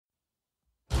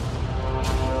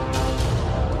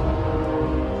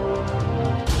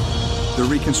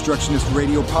the Reconstructionist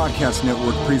Radio Podcast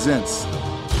Network presents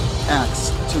Axe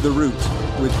to the Root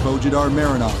with Bo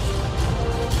Marinov,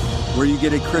 where you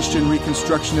get a Christian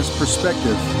Reconstructionist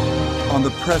perspective on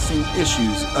the pressing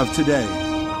issues of today.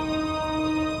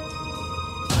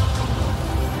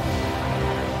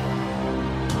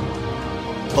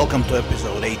 Welcome to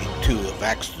episode 82 of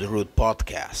Axe to the Root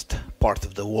podcast, part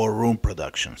of the War Room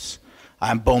Productions.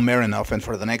 I'm Bo Marinov, and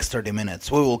for the next 30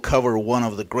 minutes we will cover one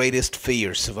of the greatest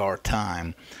fears of our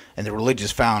time and the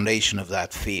religious foundation of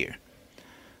that fear.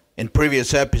 In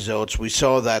previous episodes we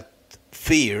saw that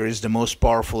fear is the most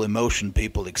powerful emotion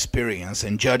people experience,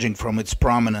 and judging from its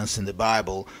prominence in the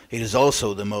Bible, it is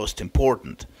also the most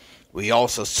important. We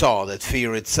also saw that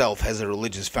fear itself has a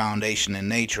religious foundation in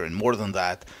nature, and more than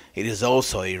that, it is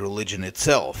also a religion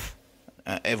itself.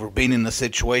 Ever been in a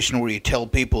situation where you tell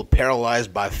people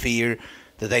paralyzed by fear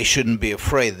that they shouldn't be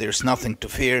afraid, there's nothing to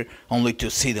fear, only to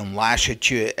see them lash at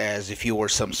you as if you were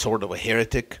some sort of a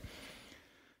heretic?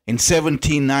 In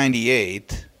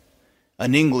 1798,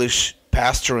 an English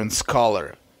pastor and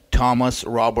scholar, Thomas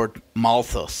Robert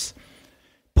Malthus,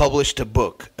 published a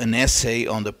book, an essay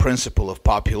on the principle of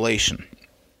population.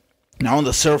 Now, on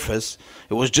the surface,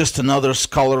 it was just another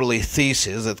scholarly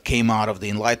thesis that came out of the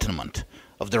Enlightenment,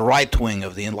 of the right wing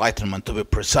of the Enlightenment, to be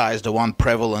precise, the one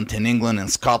prevalent in England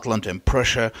and Scotland and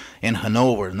Prussia and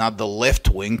Hanover, not the left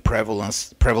wing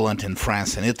prevalent in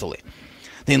France and Italy.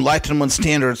 The Enlightenment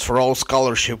standards for all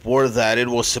scholarship were that it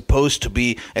was supposed to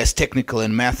be as technical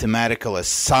and mathematical as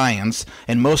science,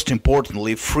 and most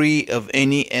importantly, free of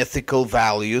any ethical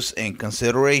values and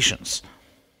considerations.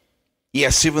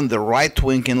 Yes, even the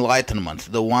right-wing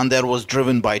Enlightenment, the one that was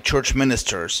driven by church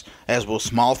ministers, as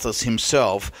was Malthus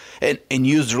himself, and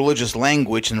used religious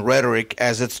language and rhetoric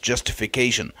as its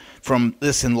justification. From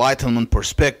this Enlightenment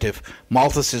perspective,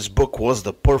 Malthus's book was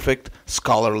the perfect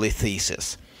scholarly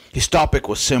thesis. His topic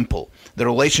was simple: the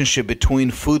relationship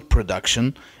between food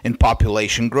production and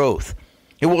population growth.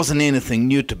 It wasn't anything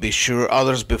new, to be sure.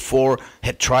 Others before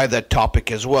had tried that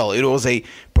topic as well. It was a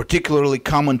particularly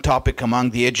common topic among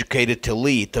the educated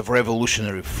elite of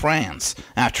revolutionary France.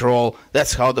 After all,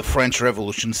 that's how the French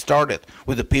Revolution started,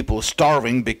 with the people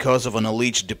starving because of an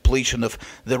alleged depletion of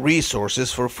the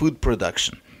resources for food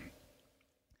production.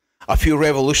 A few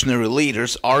revolutionary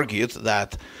leaders argued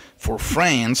that for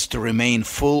France to remain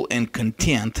full and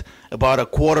content, about a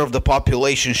quarter of the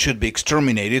population should be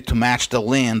exterminated to match the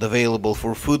land available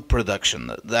for food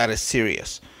production. That is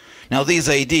serious. Now, these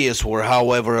ideas were,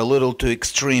 however, a little too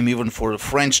extreme even for the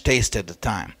French taste at the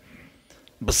time.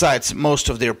 Besides, most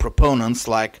of their proponents,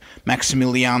 like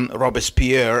Maximilien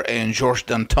Robespierre and Georges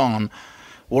Danton,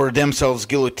 were themselves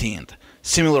guillotined.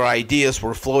 Similar ideas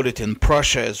were floated in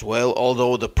Prussia as well,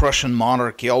 although the Prussian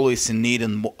monarchy, always in need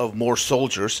of more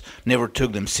soldiers, never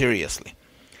took them seriously.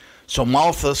 So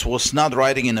Malthus was not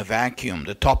writing in a vacuum.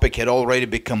 The topic had already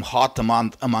become hot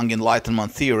among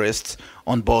Enlightenment theorists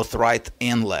on both right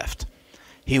and left.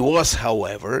 He was,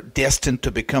 however, destined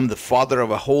to become the father of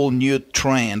a whole new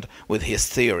trend with his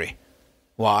theory.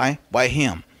 Why? By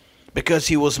him. Because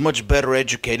he was much better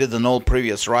educated than all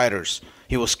previous writers.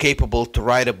 He was capable to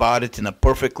write about it in a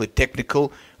perfectly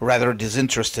technical, rather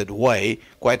disinterested way,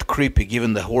 quite creepy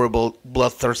given the horrible,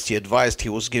 bloodthirsty advice he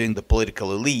was giving the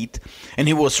political elite, and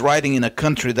he was writing in a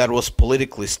country that was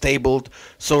politically stable,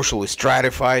 socially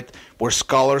stratified, where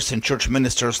scholars and church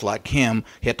ministers like him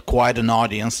had quite an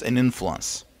audience and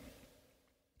influence.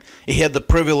 He had the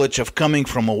privilege of coming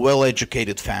from a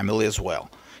well-educated family as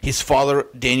well. His father,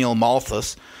 Daniel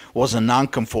Malthus, was a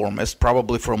nonconformist,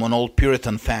 probably from an old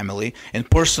Puritan family, and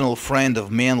personal friend of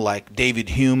men like David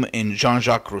Hume and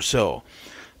Jean-Jacques Rousseau.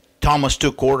 Thomas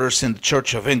took orders in the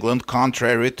Church of England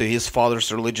contrary to his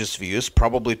father's religious views,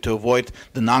 probably to avoid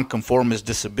the nonconformist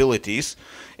disabilities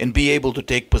and be able to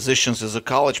take positions as a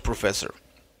college professor.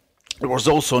 There was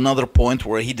also another point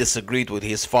where he disagreed with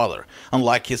his father.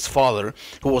 Unlike his father,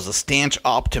 who was a stanch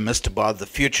optimist about the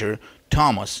future,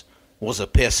 Thomas was a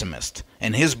pessimist,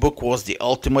 and his book was the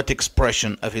ultimate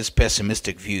expression of his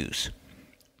pessimistic views.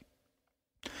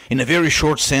 In a very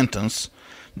short sentence,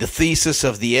 the thesis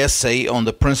of the essay on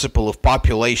the principle of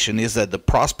population is that the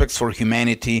prospects for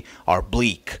humanity are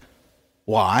bleak.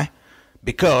 Why?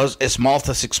 Because, as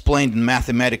Malthus explained in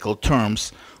mathematical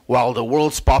terms, while the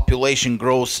world's population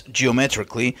grows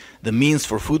geometrically, the means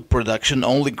for food production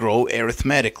only grow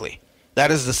arithmetically.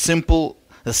 That is the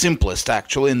simplest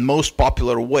actually and most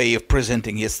popular way of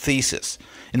presenting his thesis.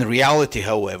 In reality,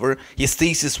 however, his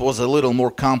thesis was a little more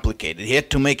complicated. He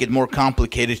had to make it more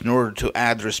complicated in order to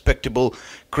add respectable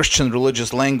Christian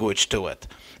religious language to it,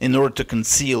 in order to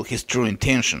conceal his true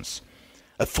intentions.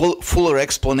 A fuller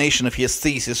explanation of his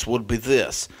thesis would be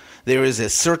this: there is a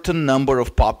certain number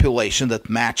of population that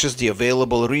matches the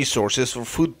available resources for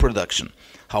food production.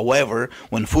 However,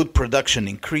 when food production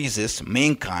increases,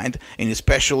 mankind, and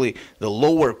especially the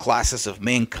lower classes of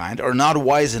mankind, are not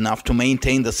wise enough to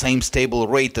maintain the same stable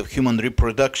rate of human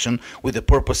reproduction with the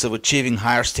purpose of achieving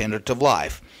higher standards of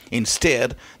life.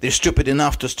 Instead, they're stupid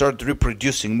enough to start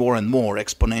reproducing more and more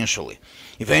exponentially.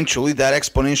 Eventually, that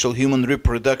exponential human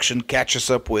reproduction catches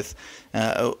up with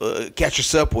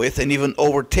and even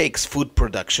overtakes food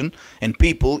production, and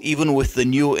people, even with the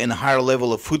new and higher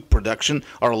level of food production,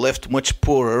 are left much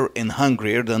poorer and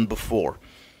hungrier than before.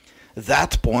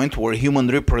 That point where human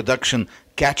reproduction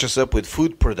catches up with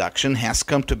food production has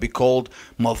come to be called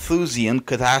Malthusian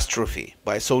catastrophe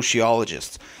by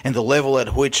sociologists, and the level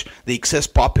at which the excess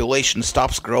population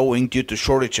stops growing due to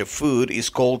shortage of food is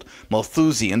called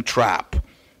Malthusian trap.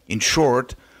 In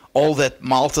short, all that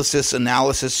Malthus's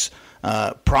analysis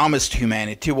promised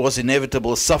humanity was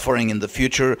inevitable suffering in the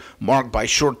future, marked by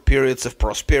short periods of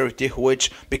prosperity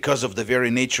which, because of the very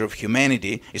nature of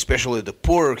humanity, especially the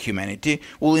poorer humanity,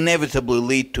 will inevitably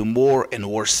lead to more and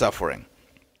worse suffering.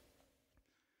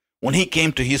 When he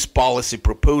came to his policy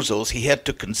proposals, he had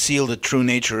to conceal the true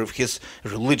nature of his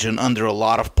religion under a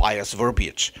lot of pious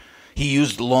verbiage. He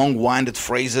used long-winded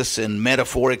phrases and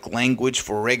metaphoric language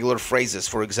for regular phrases,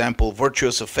 for example,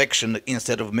 virtuous affection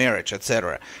instead of marriage,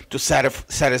 etc., to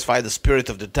satisfy the spirit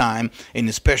of the time, and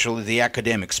especially the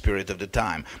academic spirit of the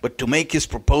time. But to make his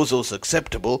proposals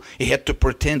acceptable, he had to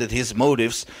pretend that his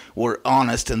motives were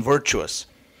honest and virtuous.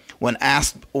 When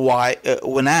asked why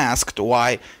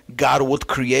God would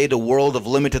create a world of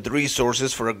limited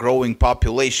resources for a growing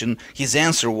population, his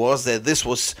answer was that this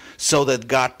was so that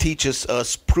God teaches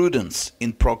us prudence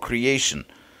in procreation.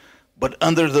 But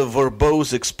under the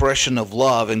verbose expression of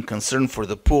love and concern for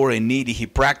the poor and needy, he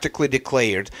practically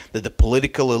declared that the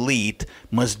political elite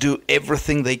must do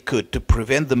everything they could to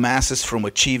prevent the masses from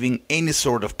achieving any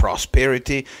sort of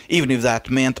prosperity, even if that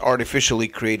meant artificially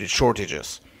created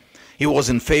shortages. He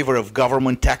was in favor of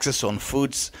government taxes on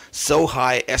foods so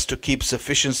high as to keep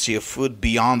sufficiency of food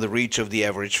beyond the reach of the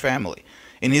average family.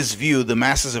 In his view, the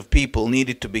masses of people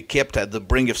needed to be kept at the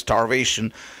brink of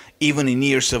starvation even in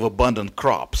years of abundant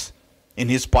crops. In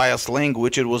his pious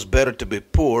language, it was better to be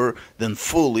poor than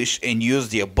foolish and use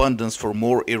the abundance for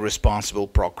more irresponsible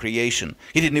procreation.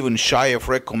 He didn't even shy of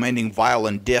recommending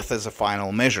violent death as a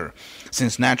final measure.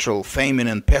 Since natural famine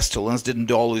and pestilence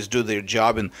didn't always do their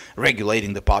job in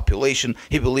regulating the population,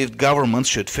 he believed governments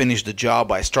should finish the job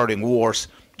by starting wars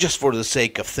just for the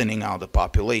sake of thinning out the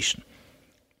population.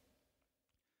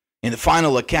 In the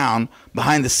final account,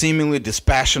 behind the seemingly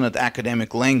dispassionate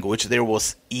academic language, there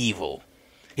was evil.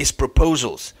 His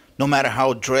proposals, no matter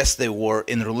how dressed they were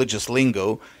in religious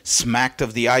lingo, smacked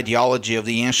of the ideology of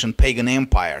the ancient pagan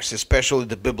empires, especially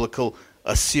the biblical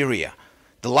Assyria.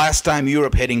 The last time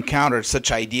Europe had encountered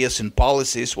such ideas and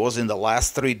policies was in the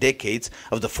last 3 decades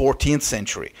of the 14th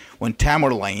century, when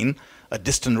Tamerlane, a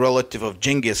distant relative of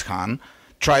Genghis Khan,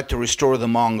 tried to restore the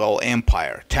Mongol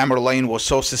Empire. Tamerlane was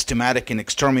so systematic in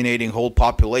exterminating whole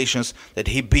populations that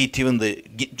he beat even the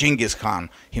Genghis Khan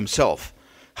himself.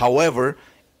 However,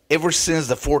 ever since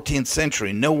the 14th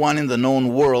century, no one in the known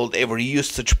world ever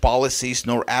used such policies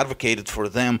nor advocated for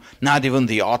them, not even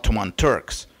the Ottoman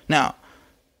Turks. Now,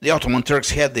 the Ottoman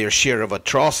Turks had their share of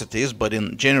atrocities, but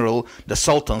in general, the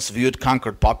sultans viewed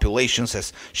conquered populations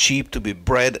as sheep to be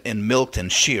bred and milked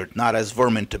and sheared, not as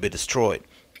vermin to be destroyed.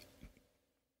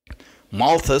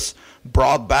 Malthus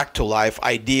brought back to life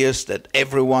ideas that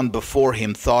everyone before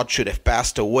him thought should have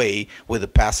passed away with the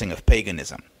passing of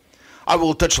paganism. I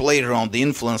will touch later on the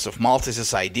influence of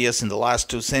Malthus's ideas in the last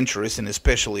 2 centuries and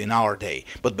especially in our day.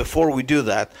 But before we do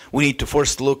that, we need to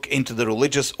first look into the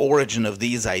religious origin of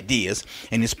these ideas,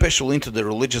 and especially into the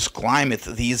religious climate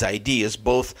these ideas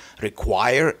both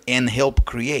require and help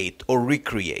create or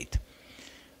recreate.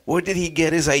 Where did he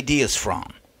get his ideas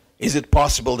from? Is it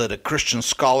possible that a Christian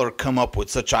scholar come up with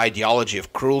such ideology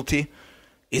of cruelty?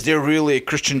 Is there really a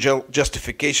Christian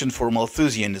justification for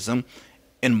Malthusianism,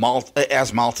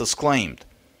 as Malthus claimed?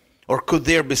 Or could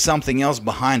there be something else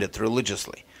behind it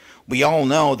religiously? We all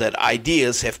know that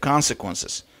ideas have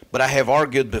consequences, but I have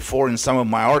argued before in some of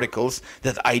my articles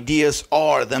that ideas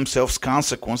are themselves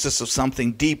consequences of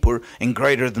something deeper and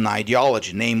greater than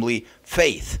ideology, namely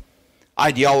faith.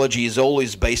 Ideology is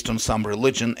always based on some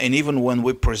religion, and even when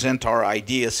we present our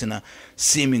ideas in a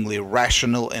seemingly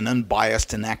rational and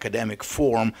unbiased and academic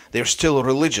form, they're still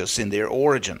religious in their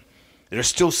origin. There's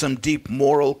still some deep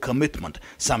moral commitment,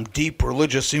 some deep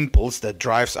religious impulse that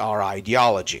drives our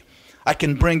ideology. I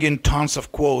can bring in tons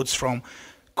of quotes from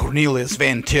Cornelius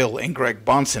Van Til and Greg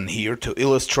Bunsen here to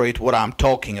illustrate what I'm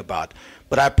talking about.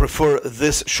 But I prefer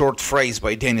this short phrase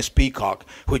by Dennis Peacock,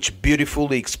 which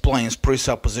beautifully explains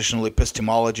presuppositional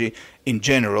epistemology in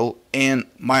general and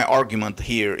my argument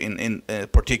here in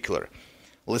particular.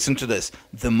 Listen to this.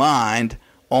 The mind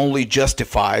only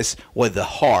justifies what the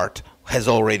heart has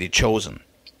already chosen.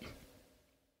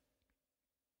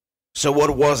 So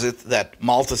what was it that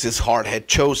Malthus's heart had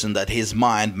chosen that his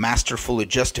mind masterfully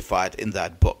justified in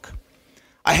that book?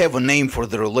 I have a name for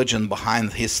the religion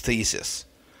behind his thesis.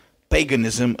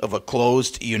 Paganism of a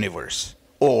closed universe,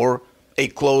 or a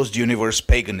closed universe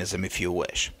paganism if you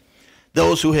wish.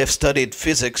 Those who have studied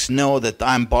physics know that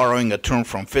I'm borrowing a term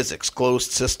from physics,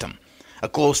 closed system. A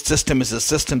closed system is a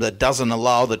system that doesn't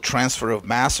allow the transfer of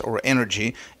mass or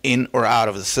energy in or out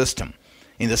of the system.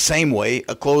 In the same way,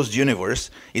 a closed universe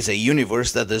is a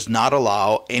universe that does not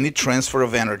allow any transfer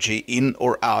of energy in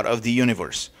or out of the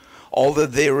universe. All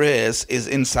that there is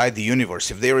inside the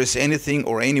universe. If there is anything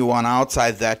or anyone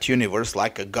outside that universe,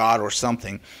 like a god or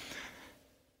something,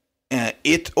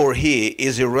 it or he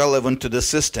is irrelevant to the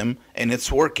system and its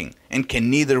working, and can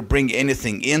neither bring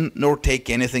anything in nor take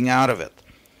anything out of it.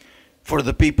 For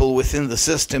the people within the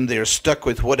system, they are stuck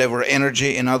with whatever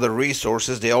energy and other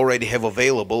resources they already have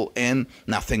available and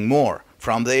nothing more.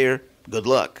 From there, good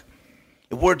luck.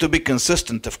 If we're to be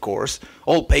consistent, of course,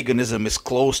 all paganism is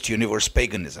closed universe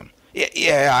paganism.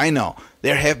 Yeah, I know.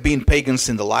 There have been pagans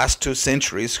in the last 2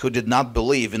 centuries who did not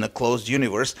believe in a closed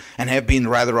universe and have been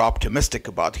rather optimistic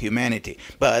about humanity.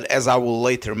 But, as I will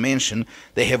later mention,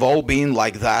 they have all been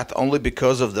like that only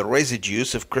because of the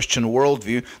residues of Christian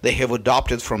worldview they have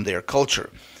adopted from their culture.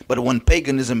 But when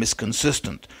paganism is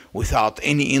consistent, without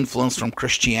any influence from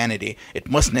Christianity, it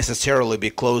must necessarily be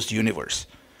closed universe.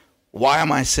 Why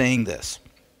am I saying this?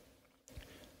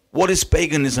 What is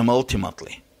paganism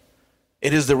ultimately?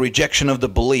 It is the rejection of the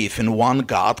belief in one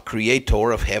God,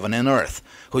 creator of heaven and earth,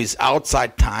 who is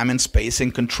outside time and space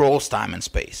and controls time and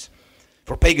space.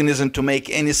 For paganism to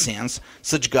make any sense,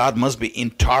 such God must be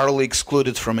entirely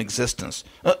excluded from existence,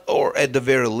 or at the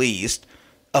very least,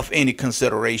 of any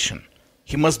consideration.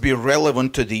 He must be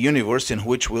relevant to the universe in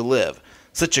which we live.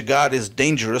 Such a God is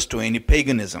dangerous to any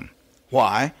paganism.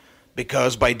 Why?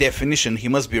 Because by definition he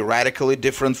must be radically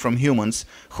different from humans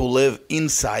who live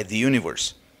inside the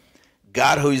universe.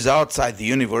 God who is outside the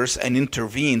universe and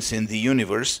intervenes in the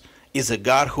universe is a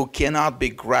God who cannot be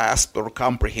grasped or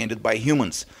comprehended by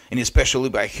humans, and especially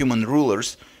by human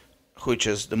rulers, which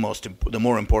is the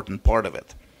more important part of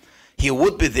it. He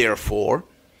would be, therefore,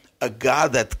 a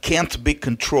God that can't be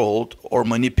controlled or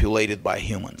manipulated by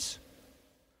humans.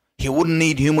 He wouldn't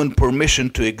need human permission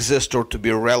to exist or to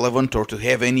be relevant or to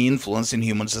have any influence in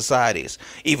human societies.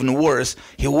 Even worse,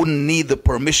 he wouldn't need the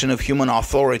permission of human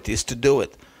authorities to do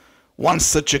it. Once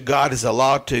such a God is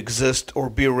allowed to exist or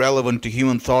be relevant to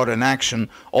human thought and action,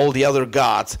 all the other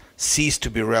gods cease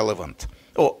to be relevant.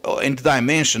 And did I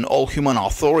mention all human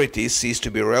authorities cease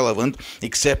to be relevant,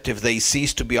 except if they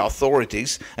cease to be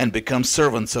authorities and become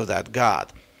servants of that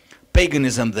God.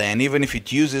 Paganism, then, even if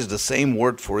it uses the same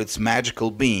word for its magical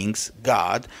beings,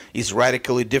 God, is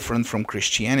radically different from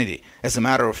Christianity. As a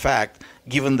matter of fact,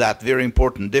 given that very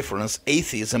important difference,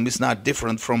 atheism is not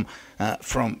different from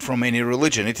any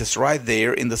religion. It is right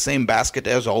there in the same basket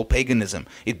as all paganism.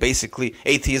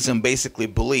 Atheism basically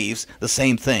believes the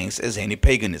same things as any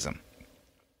paganism.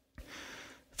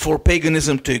 For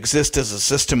paganism to exist as a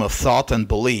system of thought and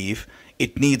belief,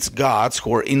 it needs gods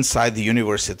who are inside the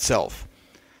universe itself.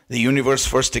 The universe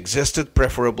first existed,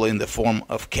 preferably in the form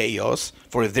of chaos,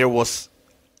 for if there was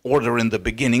order in the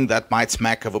beginning, that might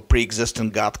smack of a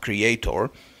pre-existent God creator.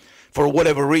 For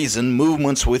whatever reason,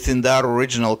 movements within that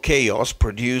original chaos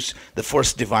produce the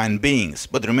first divine beings.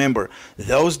 But remember,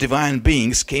 those divine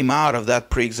beings came out of that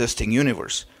pre-existing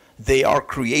universe. They are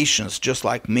creations just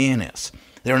like man is.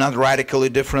 They're not radically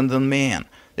different than man.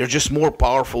 They're just more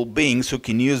powerful beings who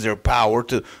can use their power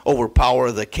to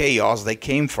overpower the chaos they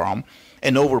came from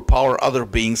and overpower other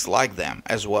beings like them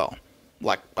as well,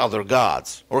 like other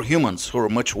gods or humans who are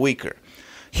much weaker.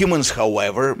 Humans,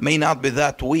 however, may not be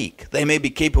that weak. They may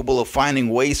be capable of finding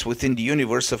ways within the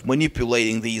universe of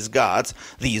manipulating these gods,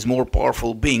 these more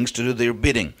powerful beings, to do their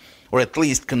bidding, or at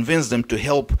least convince them to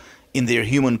help in their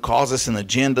human causes and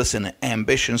agendas and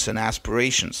ambitions and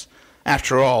aspirations.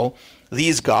 After all,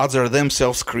 these gods are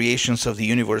themselves creations of the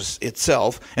universe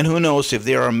itself, and who knows if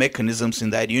there are mechanisms in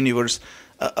that universe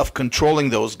of controlling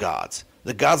those gods.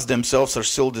 The gods themselves are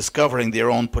still discovering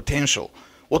their own potential.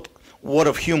 What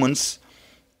if humans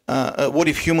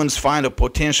find a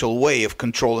potential way of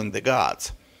controlling the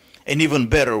gods? And even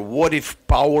better, what if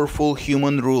powerful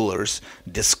human rulers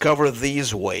discover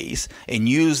these ways and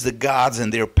use the gods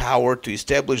and their power to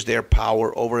establish their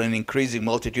power over an increasing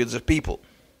multitudes of people?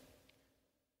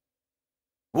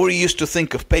 We used to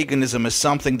think of paganism as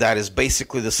something that is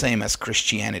basically the same as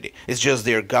Christianity. It's just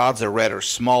their gods are rather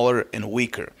smaller and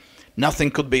weaker.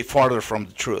 Nothing could be farther from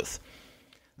the truth.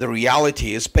 The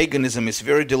reality is paganism is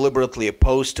very deliberately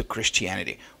opposed to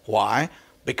Christianity. Why?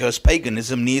 Because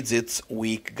paganism needs its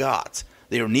weak gods.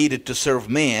 They are needed to serve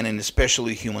man and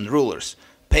especially human rulers.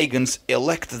 Pagans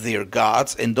elect their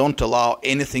gods and don't allow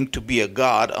anything to be a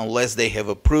god unless they have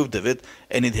approved of it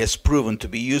and it has proven to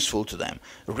be useful to them.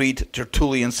 Read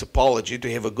Tertullian's Apology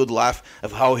to have a good laugh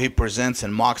of how he presents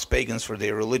and mocks pagans for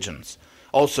their religions.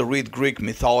 Also read Greek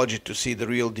mythology to see the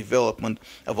real development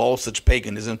of all such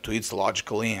paganism to its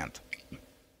logical end.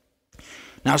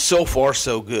 Now, so far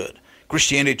so good.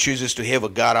 Christianity chooses to have a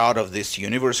god out of this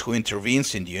universe who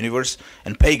intervenes in the universe,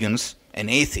 and pagans and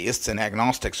atheists and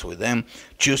agnostics with them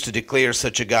choose to declare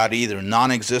such a god either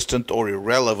non-existent or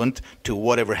irrelevant to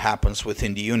whatever happens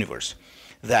within the universe.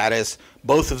 That is,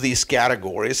 both of these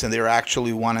categories, and they're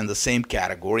actually one and the same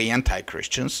category,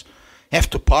 anti-Christians, have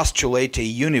to postulate a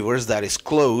universe that is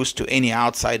closed to any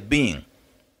outside being.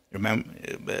 Remember,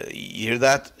 you hear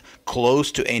that?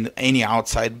 Closed to any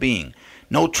outside being.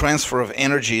 No transfer of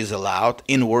energy is allowed,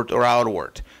 inward or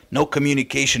outward. No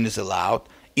communication is allowed,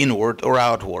 inward or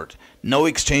outward. No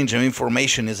exchange of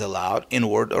information is allowed,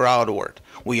 inward or outward.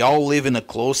 We all live in a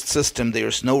closed system. There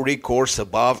is no recourse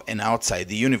above and outside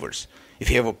the universe. If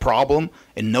you have a problem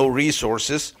and no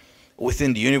resources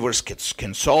within the universe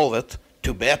can solve it,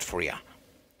 too bad for you.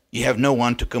 You have no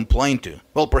one to complain to.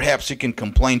 Well, perhaps you can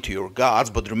complain to your gods,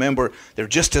 but remember, they're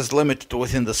just as limited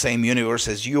within the same universe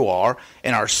as you are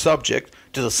and are subject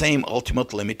to the same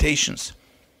ultimate limitations.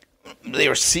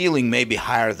 Their ceiling may be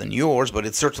higher than yours, but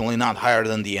it's certainly not higher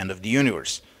than the end of the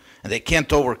universe. And they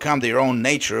can't overcome their own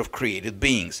nature of created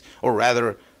beings, or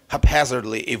rather,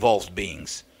 haphazardly evolved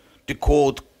beings. To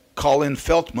quote Colin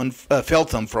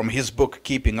Feltham from his book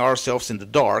Keeping Ourselves in the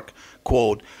Dark,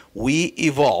 quote, "We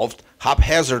evolved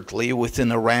haphazardly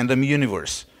within a random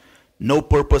universe. No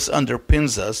purpose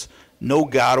underpins us, no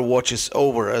God watches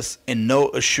over us, and no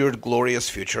assured glorious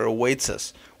future awaits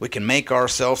us. We can make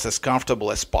ourselves as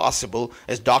comfortable as possible,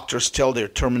 as doctors tell their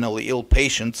terminally ill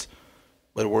patients,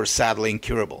 but we're sadly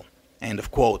incurable." End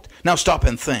of quote. Now stop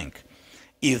and think.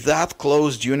 If that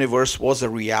closed universe was a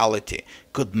reality,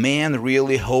 could man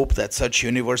really hope that such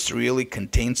universe really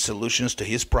contains solutions to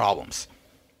his problems?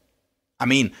 I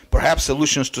mean, perhaps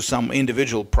solutions to some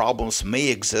individual problems may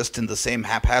exist in the same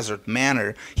haphazard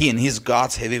manner he and his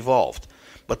gods have evolved.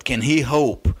 But can he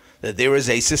hope that there is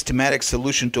a systematic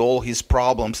solution to all his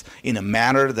problems in a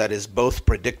manner that is both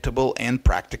predictable and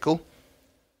practical?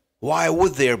 Why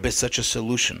would there be such a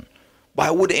solution? Why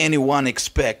would anyone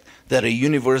expect that a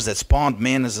universe that spawned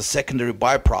man as a secondary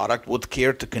byproduct would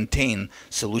care to contain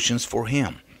solutions for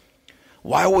him?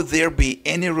 Why would there be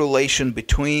any relation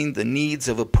between the needs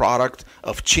of a product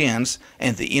of chance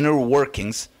and the inner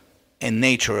workings and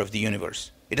nature of the universe?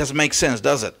 It doesn't make sense,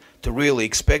 does it, to really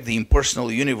expect the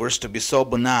impersonal universe to be so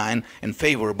benign and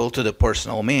favorable to the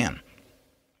personal man?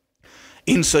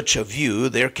 In such a view,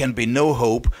 there can be no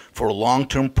hope for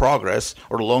long-term progress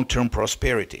or long-term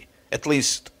prosperity, at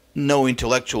least no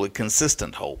intellectually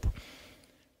consistent hope.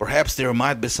 Perhaps there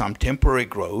might be some temporary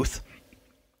growth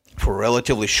for a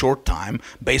relatively short time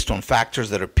based on factors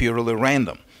that are purely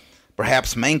random.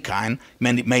 Perhaps mankind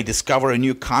may discover a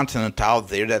new continent out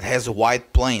there that has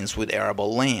wide plains with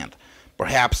arable land.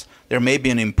 Perhaps there may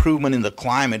be an improvement in the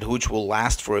climate which will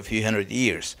last for a few hundred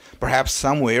years. Perhaps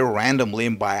somewhere, randomly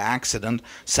and by accident,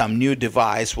 some new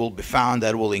device will be found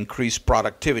that will increase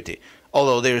productivity,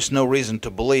 although there is no reason to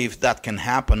believe that can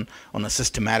happen on a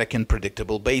systematic and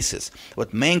predictable basis.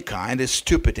 But mankind is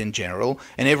stupid in general,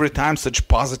 and every time such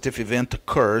positive event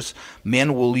occurs,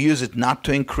 men will use it not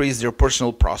to increase their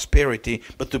personal prosperity,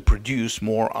 but to produce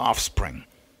more offspring.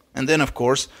 And then, of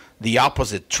course, the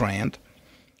opposite trend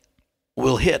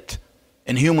will hit,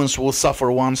 and humans will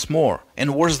suffer once more,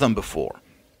 and worse than before.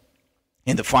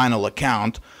 In the final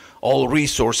account, all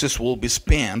resources will be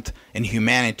spent, and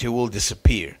humanity will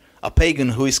disappear. A pagan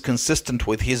who is consistent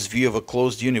with his view of a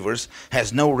closed universe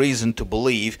has no reason to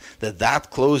believe that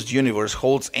that closed universe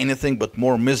holds anything but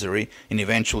more misery and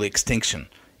eventual extinction.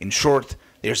 In short,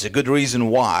 there's a good reason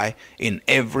why, in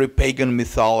every pagan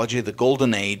mythology, the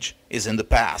Golden Age is in the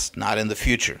past, not in the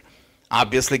future.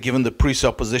 Obviously, given the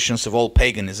presuppositions of all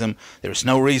paganism, there's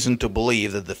no reason to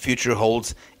believe that the future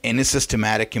holds any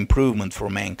systematic improvement for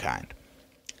mankind.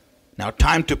 Now,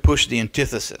 time to push the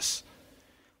antithesis.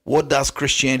 What does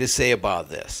Christianity say about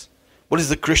this? What is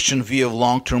the Christian view of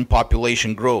long-term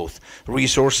population growth,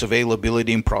 resource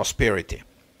availability, and prosperity?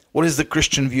 What is the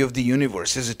Christian view of the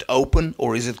universe? Is it open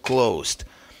or is it closed?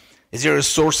 Is there a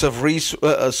source of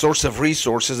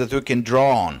resources that we can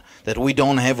draw on that we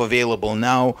don't have available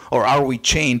now, or are we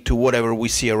chained to whatever we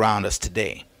see around us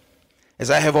today? As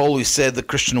I have always said, the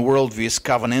Christian worldview is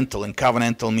covenantal, and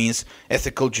covenantal means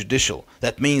ethical judicial.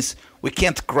 That means we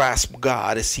can't grasp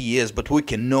God as He is, but we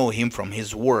can know Him from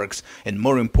His works, and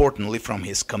more importantly, from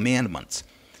His commandments.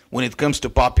 When it comes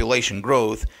to population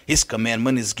growth, His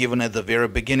commandment is given at the very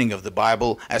beginning of the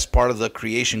Bible as part of the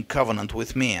creation covenant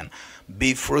with man.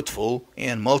 Be fruitful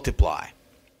and multiply.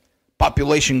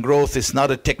 Population growth is not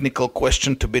a technical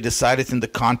question to be decided in the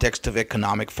context of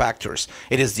economic factors.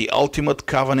 It is the ultimate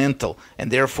covenantal, and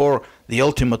therefore the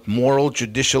ultimate moral,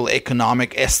 judicial,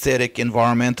 economic, aesthetic,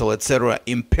 environmental, etc.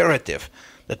 imperative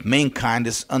that mankind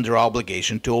is under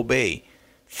obligation to obey.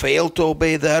 Fail to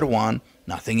obey that one,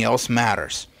 nothing else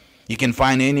matters. You can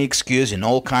find any excuse in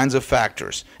all kinds of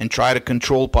factors and try to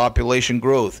control population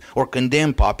growth or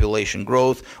condemn population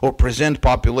growth or present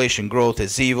population growth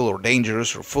as evil or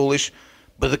dangerous or foolish,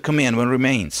 but the commandment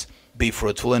remains: be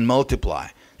fruitful and multiply.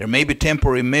 There may be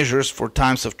temporary measures for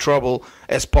times of trouble,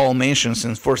 as Paul mentions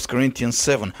in 1 Corinthians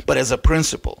 7, but as a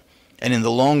principle. And in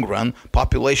the long run,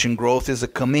 population growth is a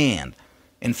command.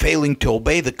 And failing to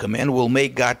obey the command will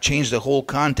make God change the whole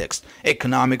context,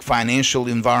 economic, financial,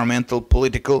 environmental,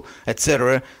 political,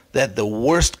 etc., that the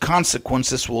worst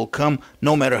consequences will come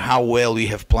no matter how well you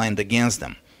have planned against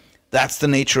them. That's the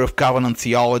nature of covenant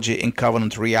theology and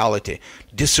covenant reality.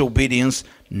 Disobedience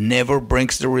never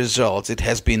brings the results it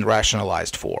has been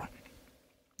rationalized for.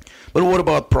 But what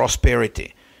about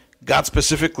prosperity? God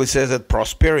specifically says that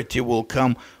prosperity will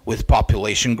come with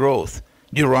population growth.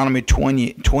 Deuteronomy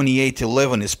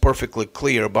 28:11 is perfectly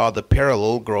clear about the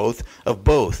parallel growth of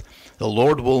both. The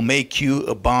Lord will make you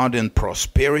abound in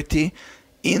prosperity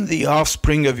in the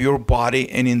offspring of your body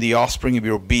and in the offspring of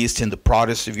your beast, in the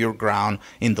produce of your ground,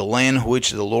 in the land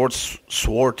which the Lord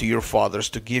swore to your fathers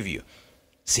to give you.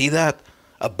 See that?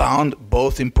 Abound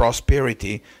both in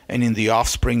prosperity and in the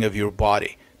offspring of your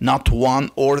body. Not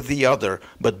one or the other,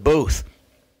 but both.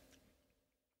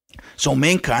 So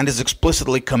mankind is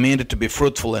explicitly commanded to be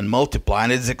fruitful and multiply,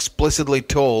 and it is explicitly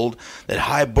told that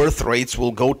high birth rates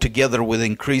will go together with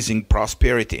increasing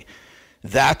prosperity.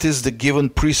 That is the given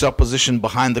presupposition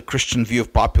behind the Christian view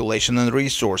of population and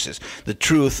resources, the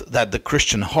truth that the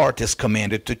Christian heart is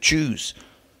commanded to choose.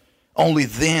 Only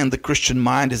then the Christian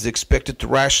mind is expected to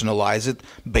rationalize it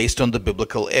based on the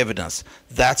biblical evidence.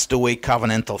 That's the way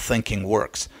covenantal thinking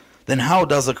works. Then how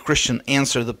does a Christian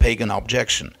answer the pagan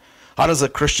objection? How does a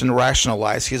Christian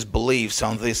rationalize his beliefs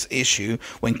on this issue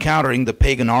when countering the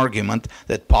pagan argument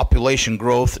that population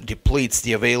growth depletes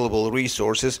the available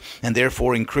resources and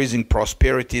therefore increasing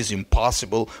prosperity is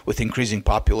impossible with increasing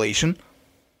population?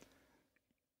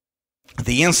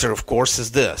 The answer, of course,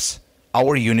 is this: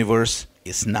 our universe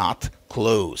is not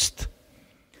closed.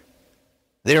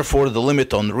 Therefore, the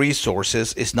limit on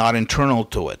resources is not internal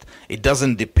to it. It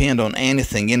doesn't depend on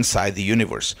anything inside the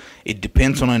universe. It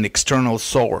depends on an external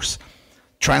source.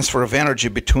 Transfer of energy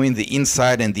between the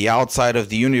inside and the outside of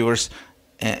the universe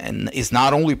is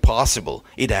not only possible,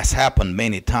 it has happened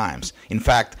many times. In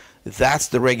fact, that's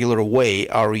the regular way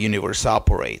our universe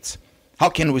operates. How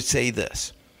can we say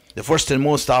this? The first and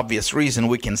most obvious reason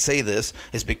we can say this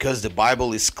is because the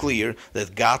Bible is clear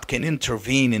that God can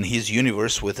intervene in His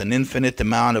universe with an infinite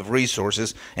amount of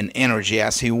resources and energy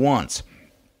as He wants.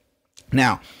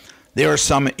 Now, there are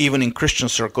some, even in Christian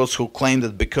circles, who claim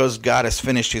that because God has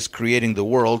finished His creating the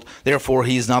world, therefore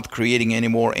He is not creating any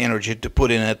more energy to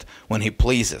put in it when He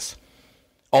pleases.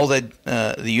 All that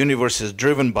the universe is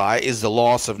driven by is the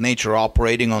laws of nature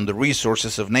operating on the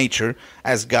resources of nature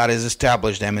as God has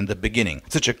established them in the beginning.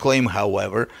 Such a claim,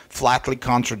 however, flatly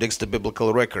contradicts the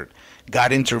biblical record.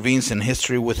 God intervenes in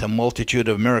history with a multitude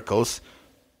of miracles.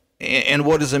 And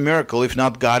what is a miracle if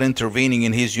not God intervening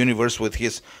in His universe with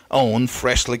His own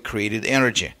freshly created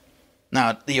energy?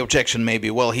 Now, the objection may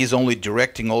be, well, He's only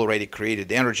directing already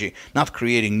created energy, not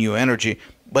creating new energy.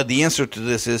 But the answer to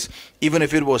this is, even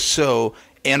if it was so,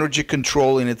 energy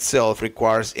control in itself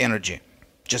requires energy.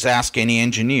 Just ask any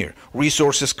engineer.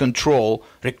 Resources control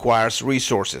requires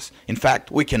resources. In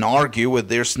fact, we can argue that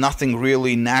there's nothing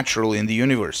really natural in the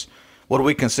universe. What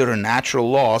we consider natural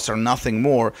laws are nothing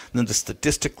more than the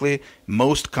statistically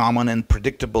most common and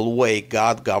predictable way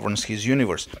God governs His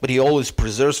universe. But He always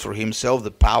preserves for Himself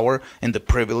the power and the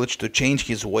privilege to change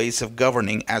His ways of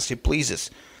governing as He pleases.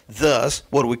 Thus,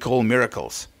 what we call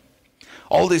miracles.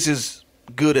 All this is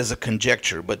good as a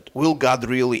conjecture, but will God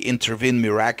really intervene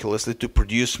miraculously to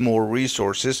produce more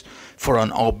resources for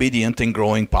an obedient and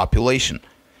growing population?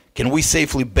 Can we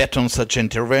safely bet on such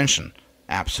intervention?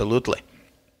 Absolutely.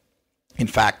 In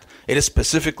fact, it is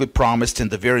specifically promised in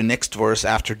the very next verse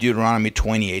after Deuteronomy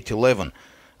 28:11,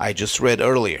 I just read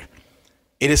earlier.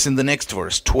 It is in the next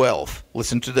verse, 12.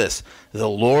 Listen to this. The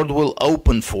Lord will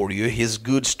open for you his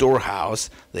good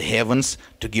storehouse, the heavens,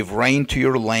 to give rain to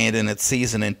your land in its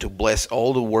season and to bless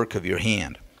all the work of your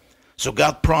hand. So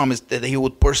God promised that he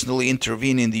would personally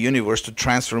intervene in the universe to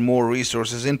transfer more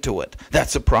resources into it.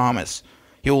 That's a promise.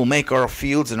 He will make our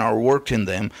fields and our work in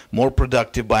them more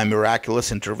productive by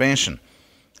miraculous intervention.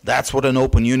 That's what an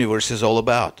open universe is all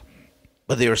about.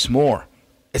 But there's more.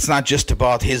 It's not just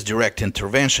about his direct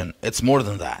intervention. It's more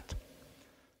than that.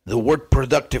 The word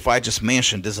productive I just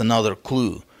mentioned is another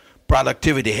clue.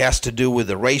 Productivity has to do with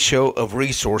the ratio of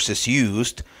resources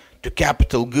used to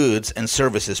capital goods and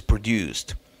services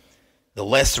produced. The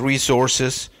less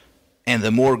resources and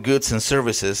the more goods and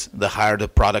services, the higher the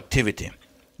productivity.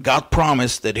 God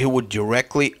promised that he would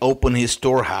directly open his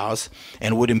storehouse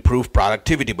and would improve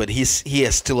productivity, but he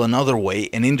has still another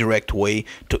way, an indirect way,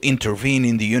 to intervene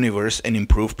in the universe and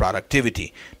improve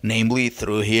productivity, namely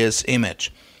through his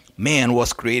image. Man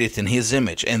was created in his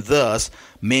image, and thus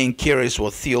man carries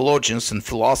what theologians and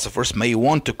philosophers may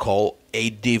want to call a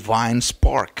divine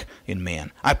spark in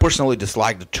man. I personally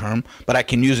dislike the term, but I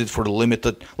can use it for the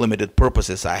limited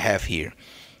purposes I have here.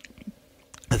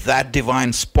 That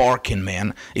divine spark in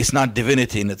man is not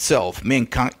divinity in itself. Man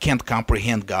can't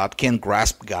comprehend God, can't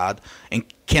grasp God, and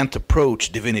can't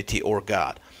approach divinity or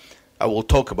God. I will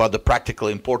talk about the practical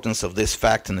importance of this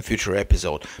fact in a future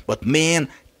episode. But man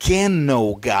can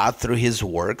know God through his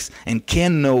works, and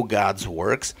can know God's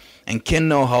works, and can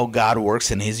know how God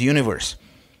works in his universe.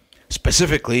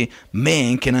 Specifically,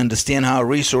 man can understand how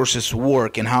resources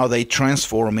work and how they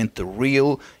transform into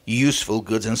real, useful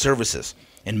goods and services.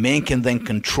 And man can then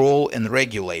control and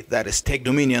regulate, that is, take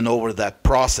dominion over that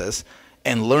process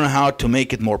and learn how to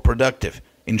make it more productive.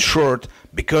 In short,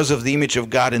 because of the image of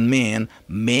God in man,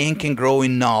 man can grow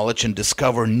in knowledge and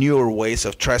discover newer ways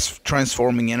of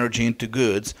transforming energy into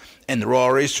goods and raw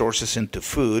resources into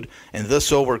food, and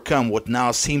thus overcome what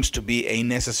now seems to be a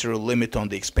necessary limit on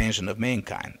the expansion of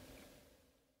mankind.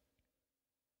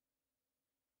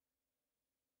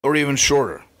 Or even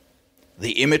shorter,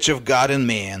 the image of God in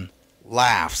man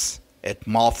laughs at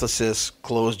Malthus's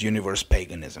closed universe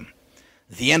paganism.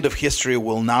 The end of history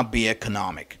will not be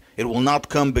economic. It will not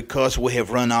come because we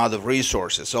have run out of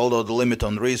resources, although the limit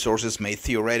on resources may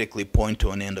theoretically point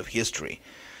to an end of history.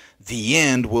 The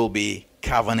end will be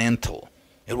covenantal.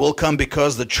 It will come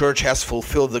because the church has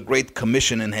fulfilled the Great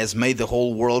Commission and has made the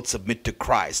whole world submit to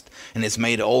Christ and has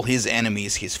made all his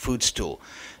enemies his footstool.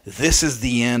 This is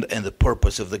the end and the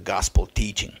purpose of the gospel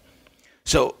teaching.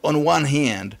 So, on one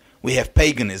hand, we have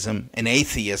paganism and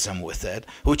atheism with it,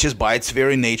 which is by its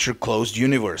very nature closed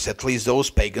universe, at least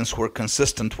those pagans who are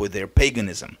consistent with their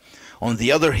paganism. On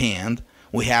the other hand,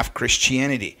 we have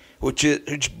Christianity, which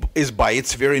is by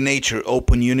its very nature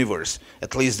open universe,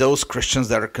 at least those Christians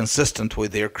that are consistent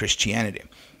with their Christianity.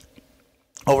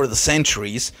 Over the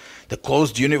centuries, the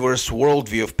closed universe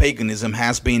worldview of paganism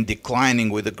has been declining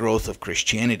with the growth of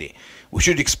Christianity. We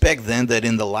should expect then that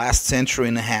in the last century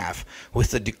and a half,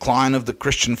 with the decline of the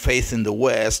Christian faith in the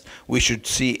West, we should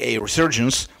see a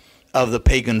resurgence of the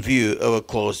pagan view of a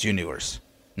closed universe.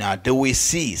 Now, do we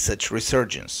see such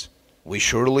resurgence? We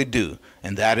surely do,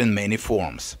 and that in many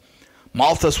forms.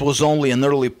 Malthus was only an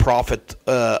early prophet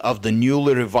of the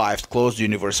newly revived closed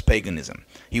universe paganism.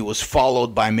 He was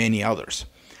followed by many others.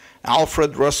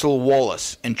 Alfred Russel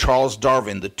Wallace and Charles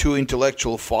Darwin, the two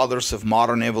intellectual fathers of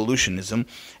modern evolutionism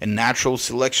and natural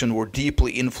selection, were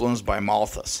deeply influenced by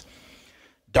Malthus.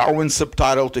 Darwin's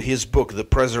subtitle to his book, The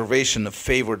Preservation of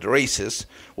Favored Races,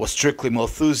 was strictly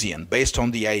Malthusian, based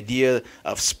on the idea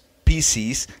of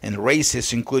species and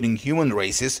races, including human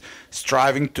races,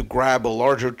 striving to grab a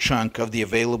larger chunk of the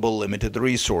available limited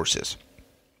resources.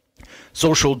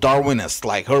 Social Darwinists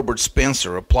like Herbert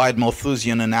Spencer applied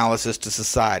Malthusian analysis to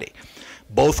society.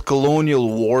 Both colonial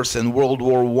wars and World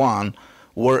War I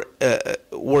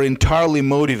were entirely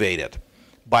motivated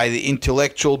by the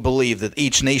intellectual belief that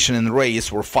each nation and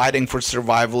race were fighting for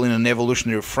survival in an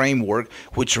evolutionary framework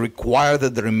which required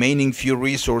that the remaining few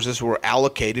resources were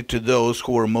allocated to those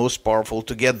who were most powerful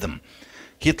to get them.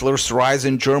 Hitler's rise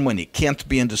in Germany can't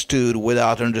be understood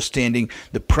without understanding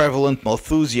the prevalent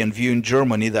Malthusian view in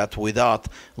Germany that without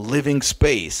living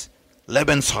space,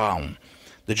 Lebensraum,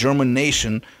 the German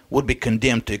nation would be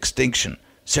condemned to extinction.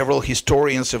 Several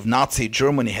historians of Nazi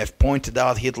Germany have pointed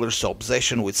out Hitler's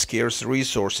obsession with scarce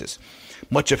resources.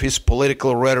 Much of his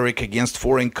political rhetoric against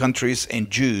foreign countries and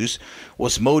Jews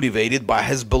was motivated by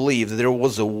his belief that there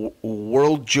was a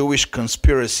world Jewish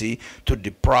conspiracy to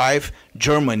deprive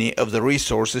Germany of the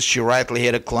resources she rightly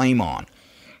had a claim on.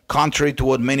 Contrary to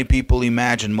what many people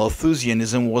imagine,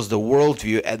 Malthusianism was the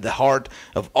worldview at the heart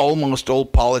of almost all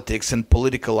politics and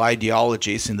political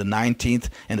ideologies in the 19th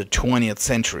and the 20th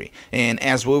century. And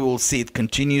as we will see, it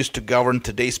continues to govern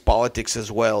today's politics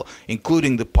as well,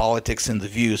 including the politics and the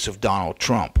views of Donald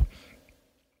Trump.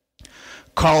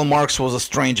 Karl Marx was a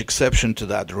strange exception to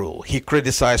that rule. He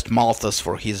criticized Malthus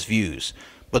for his views.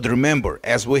 But remember,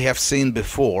 as we have seen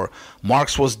before,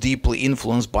 Marx was deeply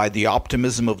influenced by the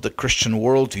optimism of the Christian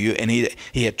worldview, and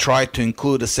he had tried to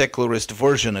include a secularist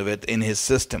version of it in his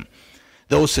system.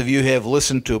 Those of you who have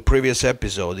listened to a previous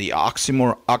episode, the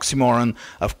oxymoron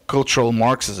of cultural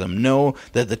Marxism, know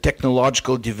that the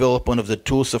technological development of the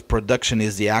tools of production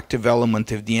is the active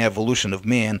element of the evolution of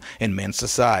man and man's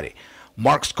society.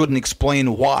 Marx couldn't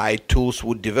explain why tools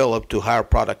would develop to higher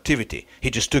productivity. He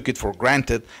just took it for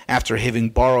granted after having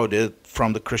borrowed it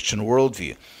from the Christian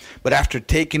worldview. But after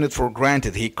taking it for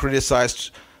granted, he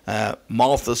criticized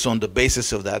Malthus on the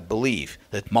basis of that belief,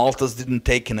 that Malthus didn't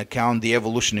take into account the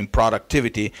evolution in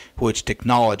productivity which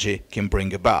technology can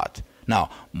bring about. Now,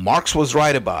 Marx was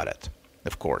right about it,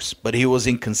 of course, but he was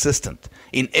inconsistent.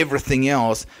 In everything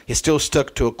else, he still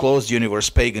stuck to a closed universe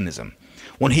paganism.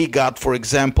 When he got, for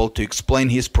example, to explain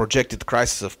his projected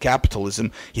crisis of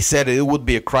capitalism, he said it would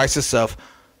be a crisis of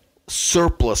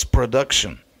surplus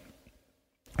production,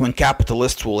 when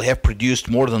capitalists will have produced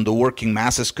more than the working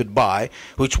masses could buy,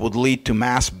 which would lead to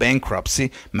mass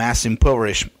bankruptcy, mass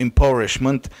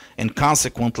impoverishment, and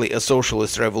consequently a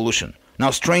socialist revolution. Now,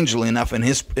 strangely enough, in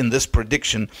this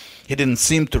prediction, he didn't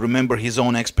seem to remember his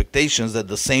own expectations that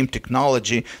the same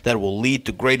technology that will lead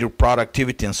to greater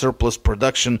productivity and surplus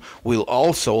production will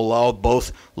also allow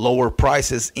both lower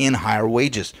prices and higher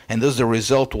wages, and thus the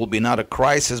result will be not a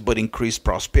crisis but increased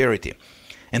prosperity.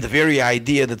 And the very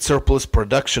idea that surplus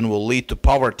production will lead to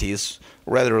poverty is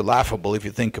rather laughable if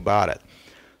you think about it.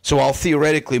 So while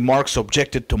theoretically Marx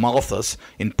objected to Malthus,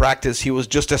 in practice he was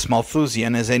just as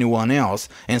Malthusian as anyone else,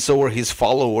 and so were his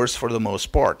followers for the most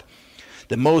part.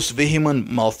 The most vehement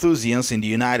Malthusians in the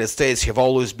United States have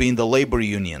always been the labor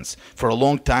unions. For a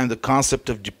long time the concept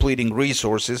of depleting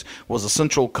resources was a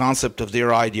central concept of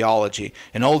their ideology,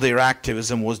 and all their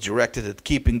activism was directed at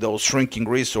keeping those shrinking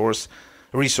resources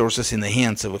in the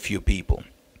hands of a few people.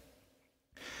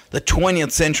 The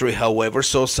 20th century, however,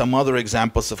 saw some other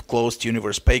examples of closed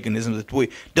universe paganism that we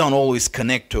don't always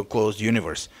connect to a closed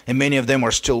universe, and many of them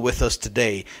are still with us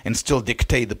today and still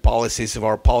dictate the policies of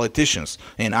our politicians,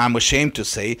 and I'm ashamed to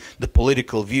say the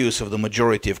political views of the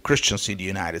majority of Christians in the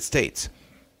United States.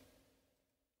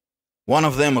 One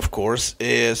of them, of course,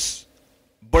 is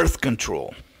birth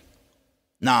control.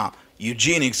 Now,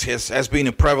 eugenics has been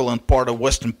a prevalent part of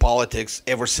Western politics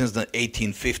ever since the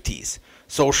 1850s.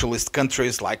 Socialist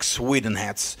countries like Sweden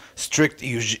had strict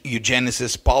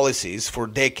eugenicist policies for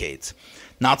decades.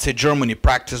 Nazi Germany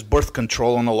practiced birth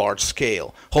control on a large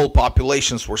scale. Whole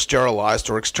populations were sterilized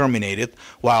or exterminated,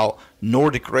 while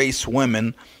Nordic race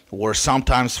women were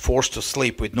sometimes forced to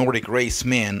sleep with Nordic race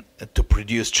men to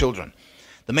produce children.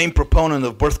 The main proponent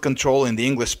of birth control in the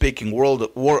English-speaking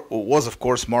world was, of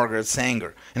course, Margaret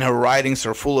Sanger, and her writings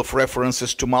are full of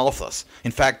references to Malthus.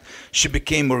 In fact, she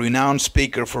became a renowned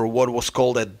speaker for what was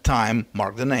called at the time,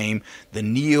 mark the name, the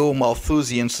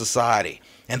Neo-Malthusian Society,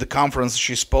 and the conferences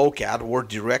she spoke at were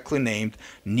directly named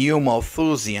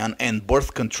Neo-Malthusian and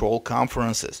Birth Control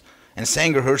Conferences, and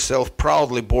Sanger herself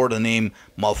proudly bore the name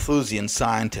Malthusian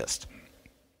Scientist.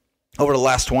 Over the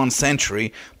last 1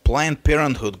 century, Planned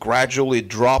Parenthood gradually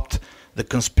dropped the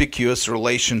conspicuous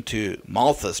relation to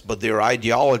Malthus, but their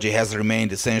ideology has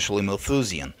remained essentially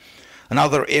Malthusian.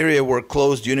 Another area where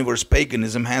closed universe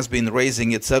paganism has been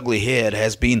raising its ugly head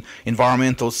has been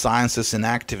environmental sciences and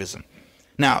activism.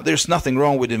 Now, there's nothing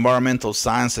wrong with environmental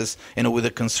sciences and with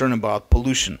a concern about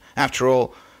pollution. After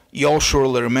all, you all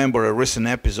surely remember a recent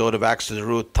episode of Axe to the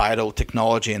Root titled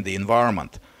Technology and the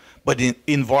Environment. But in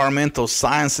environmental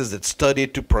sciences that study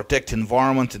to protect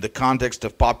environment in the context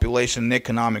of population and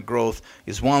economic growth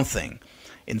is one thing.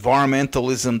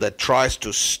 Environmentalism that tries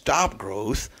to stop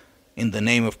growth in the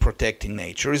name of protecting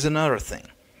nature is another thing.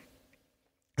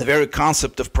 The very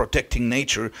concept of protecting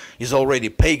nature is already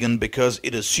pagan because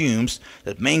it assumes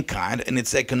that mankind and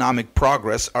its economic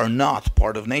progress are not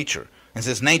part of nature. And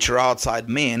since nature outside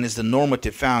man is the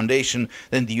normative foundation,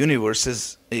 then the universe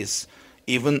is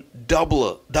even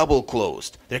double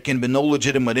closed. There can be no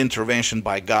legitimate intervention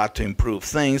by God to improve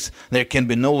things. There can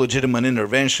be no legitimate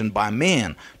intervention by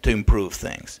man to improve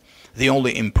things. The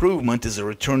only improvement is a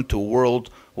return to a world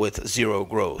with zero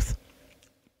growth.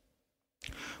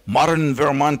 Modern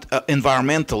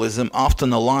environmentalism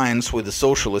often aligns with the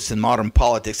socialists in modern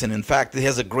politics, and in fact it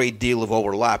has a great deal of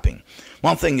overlapping.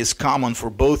 One thing is common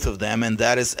for both of them, and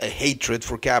that is a hatred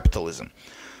for capitalism.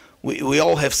 We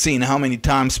all have seen how many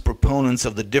times proponents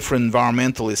of the different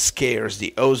environmentalist scares,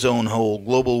 the ozone hole,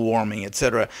 global warming,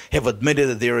 etc., have admitted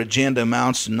that their agenda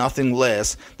amounts to nothing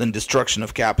less than destruction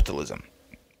of capitalism.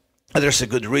 And there's a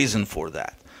good reason for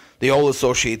that. They all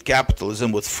associate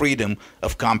capitalism with freedom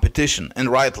of competition, and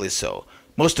rightly so.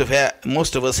 Most of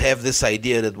us have this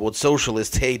idea that what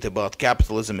socialists hate about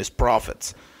capitalism is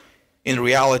profits. In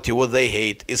reality, what they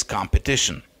hate is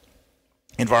competition.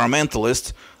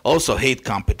 Environmentalists also hate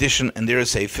competition, and there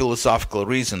is a philosophical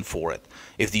reason for it.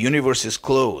 If the universe is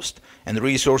closed and the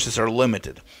resources are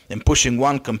limited, then pushing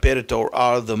one competitor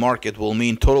out of the market will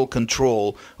mean total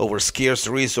control over scarce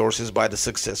resources by the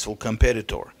successful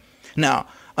competitor. Now,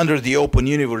 under the open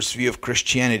universe view of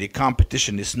Christianity,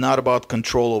 competition is not about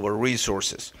control over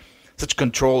resources. Such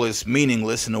control is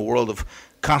meaningless in a world of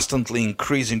constantly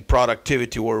increasing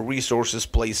productivity where resources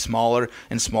play smaller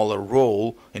and smaller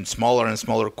role in smaller and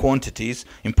smaller quantities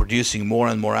in producing more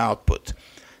and more output.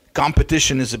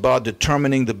 Competition is about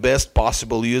determining the best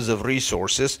possible use of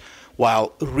resources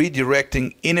while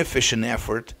redirecting inefficient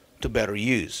effort to better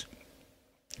use.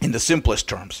 In the simplest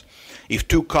terms, if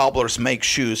two cobblers make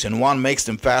shoes and one makes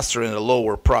them faster and at a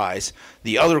lower price,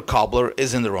 the other cobbler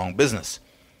is in the wrong business.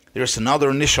 There's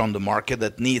another niche on the market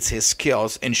that needs his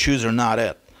skills, and shoes are not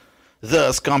it.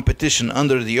 Thus, competition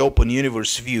under the open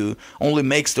universe view only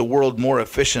makes the world more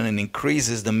efficient and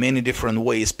increases the many different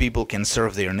ways people can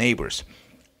serve their neighbors.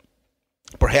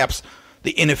 Perhaps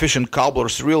the inefficient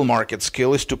cobbler's real market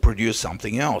skill is to produce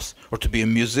something else, or to be a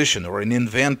musician, or an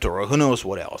inventor, or who knows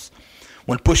what else.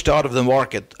 When pushed out of the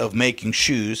market of making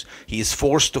shoes, he is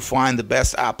forced to find the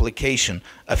best application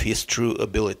of his true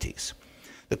abilities.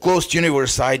 The closed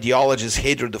universe ideology's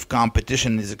hatred of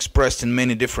competition is expressed in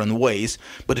many different ways,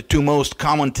 but the two most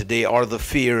common today are the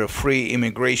fear of free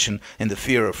immigration and the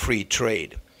fear of free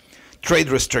trade. Trade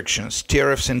restrictions,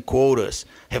 tariffs, and quotas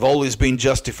have always been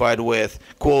justified with,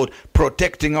 quote,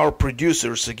 protecting our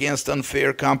producers against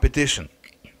unfair competition.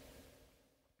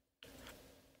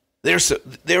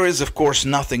 There is, of course,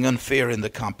 nothing unfair in the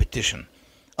competition.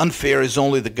 Unfair is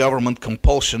only the government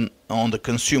compulsion on the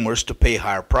consumers to pay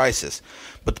higher prices.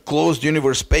 But closed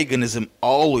universe paganism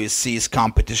always sees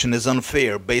competition as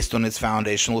unfair based on its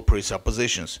foundational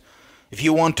presuppositions. If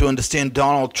you want to understand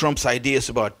Donald Trump's ideas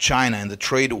about China and the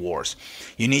trade wars,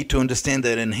 you need to understand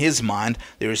that in his mind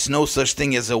there is no such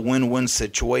thing as a win-win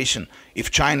situation.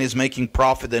 If China is making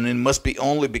profit, then it must be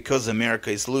only because America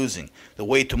is losing. The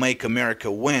way to make America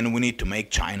win, we need to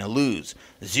make China lose.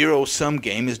 Zero-sum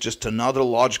game is just another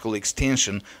logical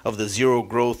extension of the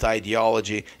zero-growth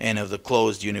ideology and of the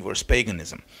closed universe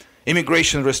paganism.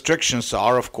 Immigration restrictions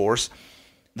are, of course,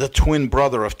 the twin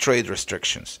brother of trade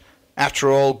restrictions.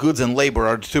 After all, goods and labor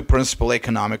are the two principal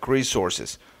economic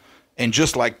resources. And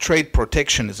just like trade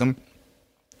protectionism,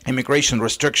 immigration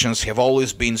restrictions have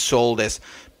always been sold as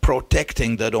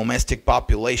protecting the domestic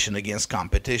population against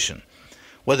competition.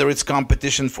 Whether it's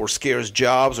competition for scarce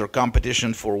jobs or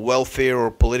competition for welfare or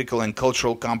political and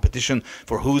cultural competition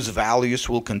for whose values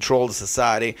will control the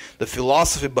society, the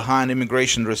philosophy behind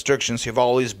immigration restrictions have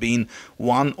always been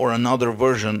one or another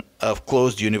version of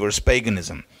closed universe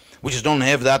paganism. We just don't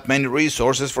have that many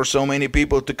resources for so many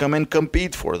people to come and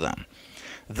compete for them.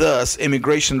 Thus,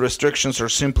 immigration restrictions are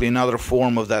simply another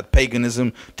form of that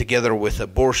paganism, together with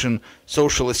abortion,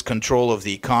 socialist control of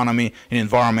the economy, and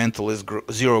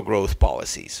environmentalist zero-growth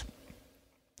policies.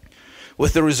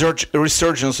 With the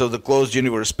resurgence of the closed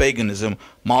universe paganism,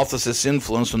 Malthus's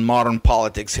influence on modern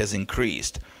politics has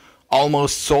increased.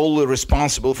 Almost solely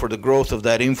responsible for the growth of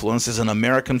that influence is an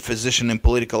American physician and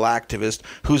political activist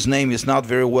whose name is not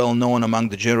very well known among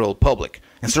the general public,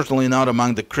 and certainly not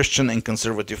among the Christian and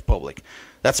conservative public.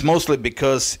 That's mostly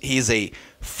because he is a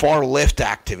far-left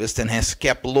activist and has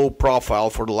kept low profile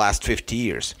for the last 50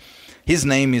 years. His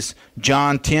name is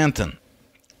John Tanton,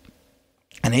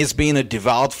 and he's been a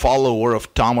devout follower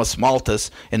of Thomas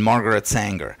Malthus and Margaret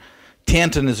Sanger.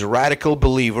 Tanton is a radical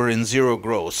believer in zero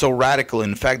growth, so radical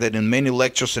in fact that in many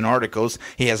lectures and articles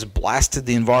he has blasted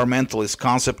the environmentalist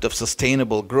concept of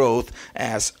sustainable growth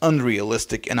as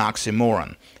unrealistic and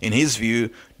oxymoron. In his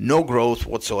view, no growth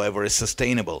whatsoever is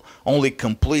sustainable. Only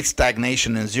complete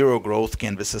stagnation and zero growth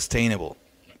can be sustainable.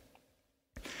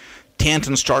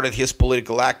 Tanton started his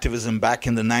political activism back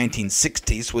in the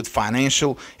 1960s with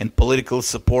financial and political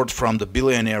support from the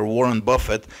billionaire Warren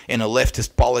Buffett and a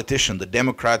leftist politician, the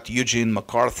Democrat Eugene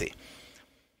McCarthy.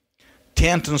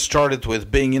 Tanton started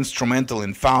with being instrumental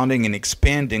in founding and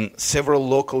expanding several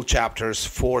local chapters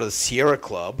for the Sierra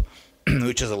Club,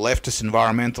 which is a leftist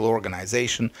environmental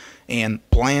organization, and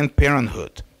Planned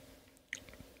Parenthood.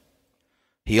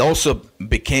 He also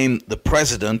became the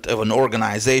president of an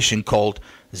organization called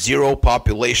Zero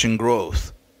Population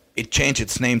Growth. It changed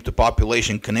its name to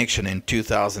Population Connection in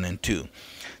 2002.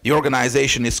 The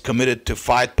organization is committed to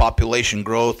fight population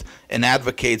growth and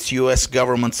advocates U.S.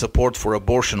 government support for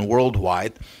abortion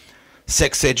worldwide,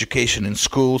 sex education in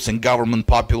schools, and government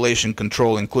population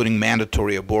control, including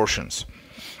mandatory abortions.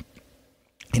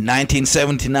 In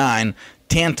 1979,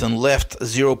 Tanton left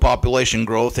Zero Population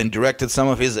Growth and directed some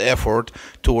of his effort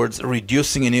towards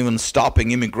reducing and even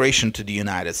stopping immigration to the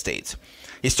United States.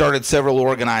 He started several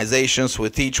organizations,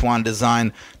 with each one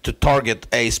designed to target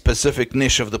a specific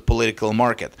niche of the political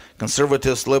market: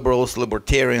 conservatives, liberals,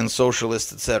 libertarians,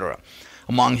 socialists, etc.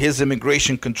 Among his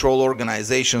immigration control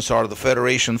organizations are the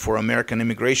Federation for American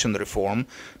Immigration Reform,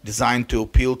 designed to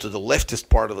appeal to the leftist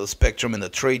part of the spectrum, and the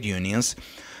trade unions,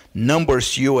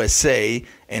 Numbers USA,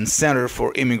 and Center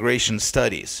for Immigration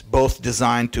Studies, both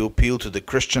designed to appeal to the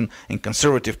Christian and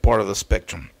conservative part of the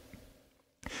spectrum.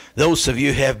 Those of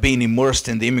you who have been immersed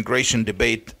in the immigration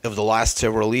debate of the last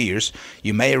several years,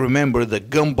 you may remember the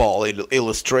gumball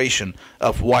illustration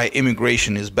of why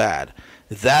immigration is bad.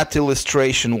 That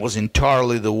illustration was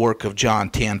entirely the work of John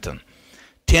Tanton.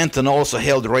 Tanton also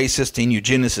held racist and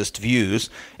eugenicist views,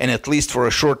 and at least for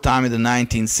a short time in the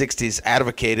 1960s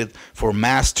advocated for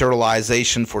mass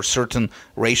sterilization for certain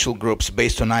racial groups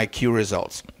based on IQ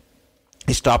results.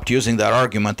 He stopped using that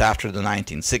argument after the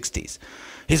 1960s.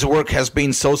 His work has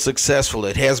been so successful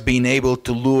it has been able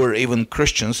to lure even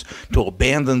Christians to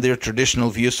abandon their traditional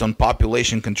views on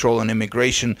population control and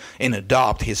immigration and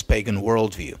adopt his pagan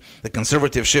worldview. The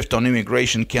conservative shift on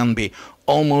immigration can be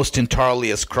almost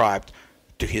entirely ascribed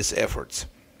to his efforts.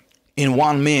 In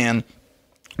one man,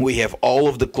 we have all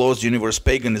of the closed universe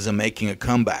paganism making a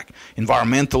comeback: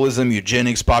 environmentalism,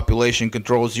 eugenics, population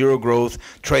control, zero growth,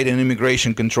 trade and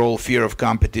immigration control, fear of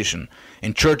competition.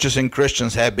 And churches and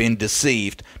Christians have been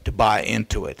deceived to buy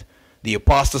into it. The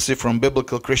apostasy from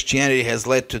biblical Christianity has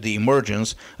led to the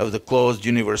emergence of the closed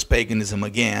universe paganism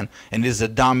again, and is a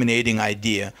dominating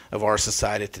idea of our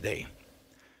society today.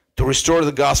 To restore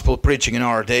the gospel preaching in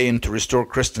our day and to restore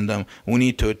Christendom, we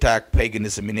need to attack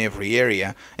paganism in every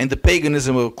area, and the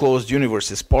paganism of a closed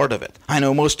universe is part of it. I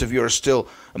know most of you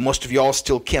all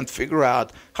still can't figure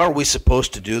out how are we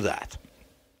supposed to do that.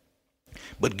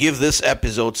 But give this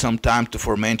episode some time to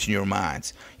ferment in your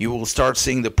minds. You will start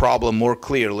seeing the problem more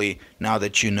clearly now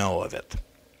that you know of it.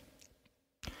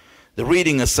 The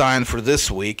reading assigned for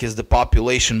this week is The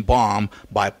Population Bomb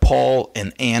by Paul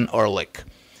and Ann Ehrlich.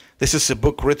 This is a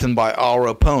book written by our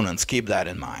opponents, keep that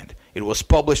in mind. It was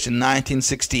published in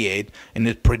 1968, and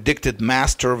it predicted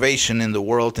mass starvation in the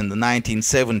world in the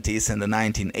 1970s and the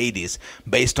 1980s,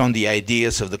 based on the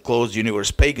ideas of the closed universe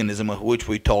paganism of which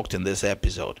we talked in this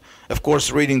episode. Of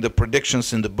course, reading the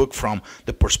predictions in the book from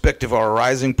the perspective of our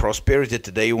rising prosperity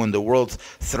today, when the world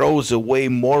throws away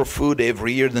more food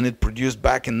every year than it produced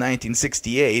back in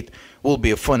 1968, will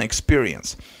be a fun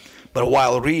experience. But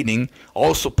while reading,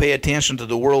 also pay attention to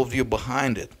the worldview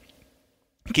behind it.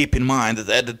 Keep in mind that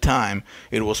at the time,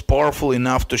 it was powerful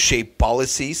enough to shape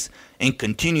policies, and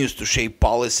continues to shape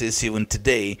policies even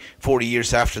today, 40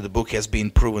 years after the book has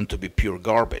been proven to be pure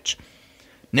garbage.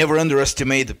 Never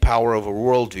underestimate the power of a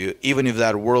worldview, even if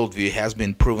that worldview has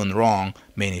been proven wrong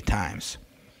many times.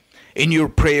 In your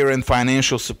prayer and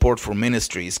financial support for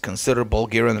ministries, consider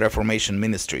Bulgarian Reformation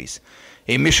Ministries,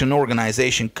 a mission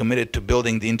organization committed to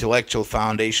building the intellectual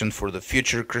foundation for the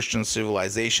future Christian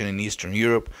civilization in Eastern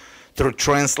Europe, through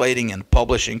translating and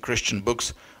publishing Christian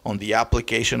books on the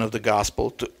application of the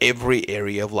gospel to every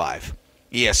area of life.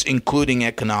 Yes, including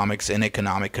economics and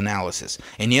economic analysis.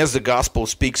 And yes, the gospel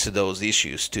speaks to those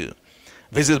issues too.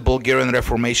 Visit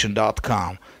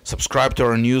BulgarianReformation.com, subscribe to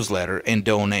our newsletter, and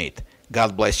donate.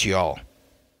 God bless you all.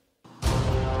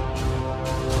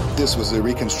 This was a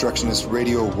Reconstructionist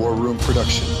Radio War Room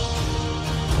production.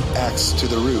 Axe to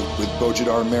the Root with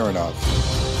Bojidar Marinov.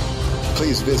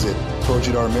 Please visit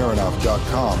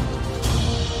BojidarMarinov.com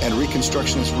and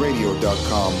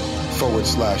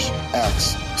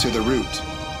ReconstructionistRadio.com/Axe to the Root.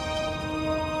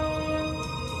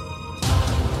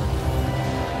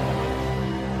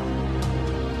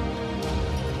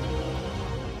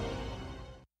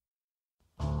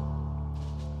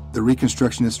 The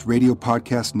Reconstructionist Radio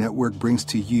Podcast Network brings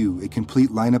to you a complete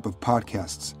lineup of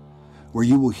podcasts where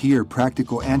you will hear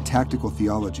practical and tactical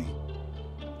theology.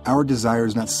 Our desire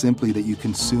is not simply that you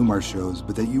consume our shows,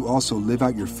 but that you also live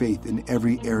out your faith in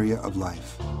every area of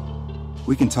life.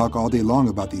 We can talk all day long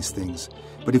about these things,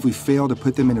 but if we fail to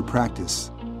put them into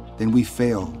practice, then we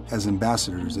fail as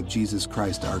ambassadors of Jesus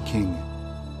Christ, our King.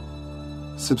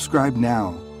 Subscribe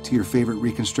now to your favorite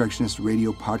Reconstructionist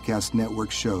Radio Podcast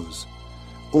Network shows,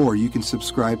 or you can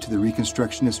subscribe to the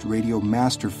Reconstructionist Radio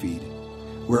Master Feed,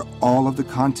 where all of the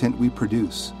content we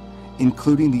produce,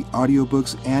 including the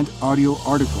audiobooks and audio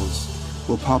articles,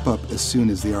 will pop up as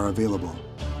soon as they are available.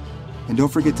 And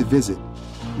don't forget to visit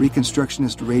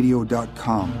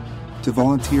reconstructionistradio.com to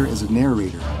volunteer as a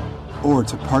narrator or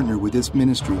to partner with this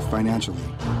ministry financially.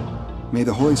 May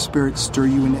the Holy Spirit stir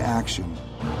you into action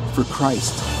for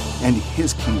Christ and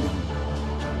His kingdom.